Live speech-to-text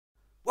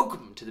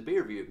to the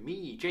beer review of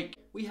me, Jake.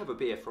 We have a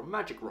beer from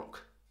Magic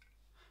Rock.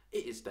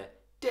 It is the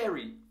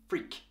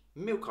Dairyfreak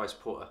Milk Ice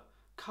Porter,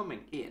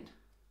 coming in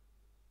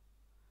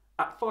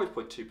at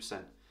 5.2%.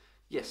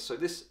 Yes, so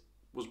this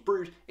was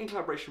brewed in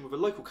collaboration with a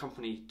local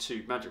company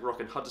to Magic Rock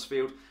in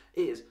Huddersfield.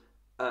 It is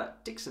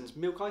Dixon's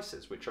Milk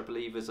Ices, which I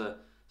believe is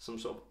some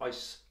sort of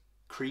ice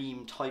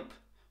cream type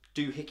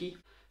doohickey.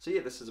 So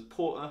yeah, this is a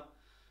porter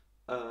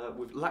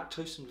with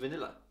lactose and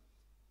vanilla.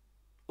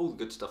 All the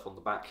good stuff on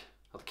the back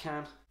of the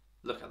can.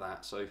 Look at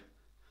that, so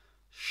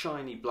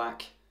shiny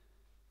black,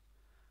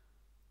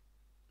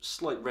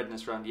 slight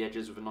redness around the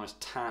edges with a nice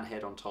tan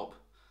head on top.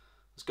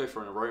 Let's go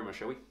for an aroma,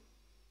 shall we?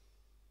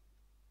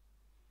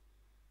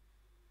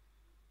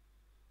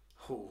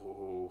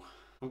 Oh,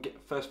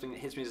 first thing that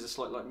hits me is a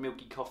slight like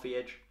milky coffee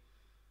edge,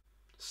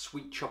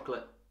 sweet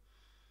chocolate.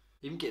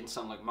 Even getting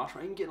something like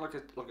mushroom. Even getting like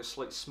a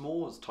slight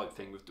s'mores type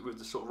thing with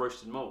the sort of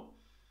roasted malt.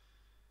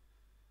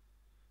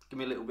 Give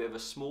me a little bit of a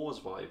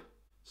s'mores vibe.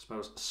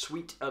 Smells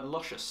sweet and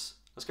luscious.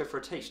 Let's go for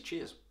a taste.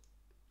 Cheers.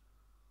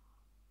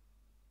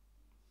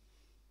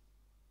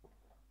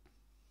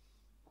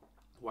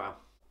 Wow.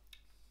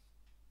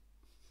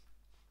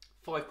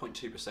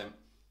 5.2%.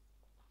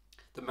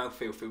 The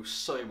mouthfeel feels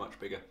so much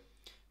bigger.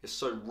 It's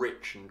so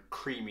rich and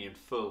creamy and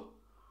full.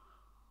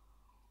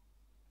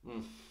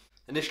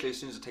 Initially, as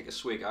soon as I take a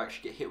swig, I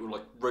actually get hit with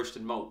like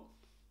roasted malt.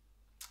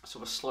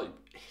 Sort of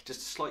just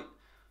a slight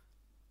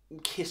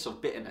kiss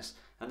of bitterness,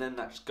 and then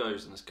that just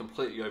goes and it's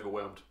completely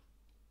overwhelmed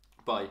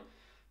by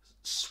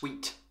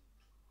sweet.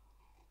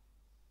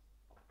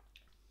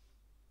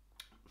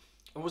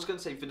 I was going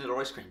to say vanilla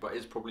ice cream, but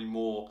it's probably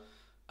more.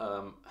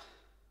 Yeah,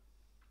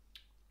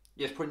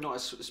 it's probably not.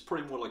 It's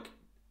probably more like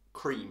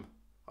cream,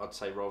 I'd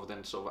say, rather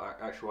than sort of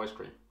actual ice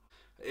cream.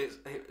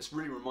 It's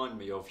really reminded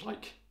me of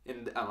like,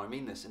 and I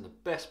mean this in the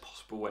best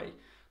possible way,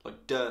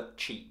 like dirt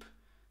cheap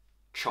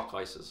choc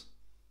ices.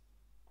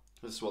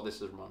 This is what this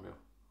is reminding me of.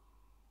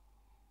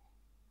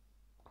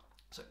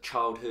 It's like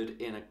childhood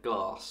in a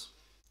glass.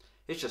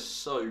 It's just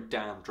so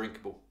damn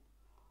drinkable.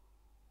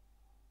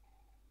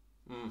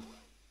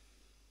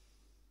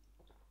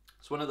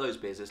 It's one of those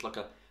beers, it's like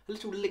a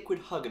little liquid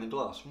hug in a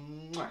glass.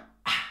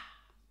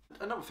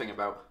 Another thing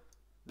about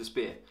this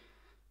beer,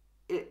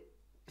 for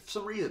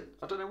some reason,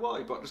 I don't know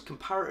why, but just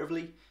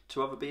comparatively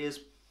to other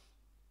beers,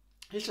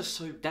 it's just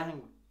so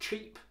dang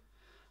cheap.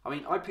 I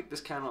mean, I picked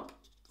this can up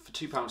for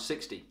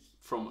 £2.60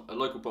 from a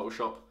local bottle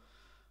shop.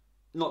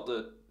 Not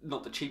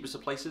the cheapest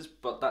of places,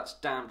 but that's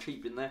damn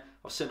cheap in there.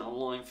 I've seen it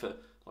online for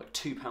like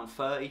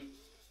 £2.30.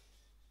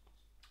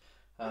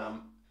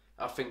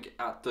 I think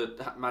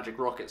at Magic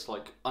Rock it's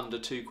like under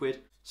 £2.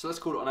 So let's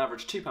call it on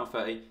average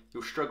 £2.30.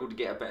 You'll struggle to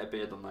get a better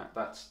beer than that.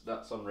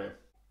 That's unreal.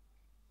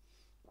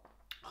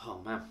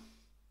 Oh man.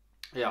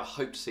 Yeah, I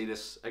hope to see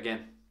this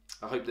again.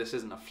 I hope this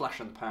isn't a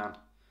flash in the pan,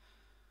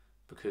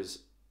 because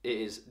it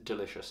is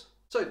delicious.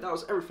 So that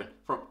was everything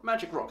from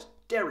Magic Rock's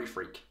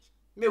Dairyfreak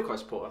Milk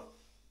Ice Porter.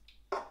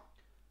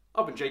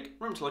 I've been Jake.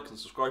 Remember to like and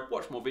subscribe,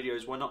 watch more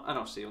videos, why not, and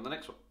I'll see you on the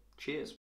next one. Cheers.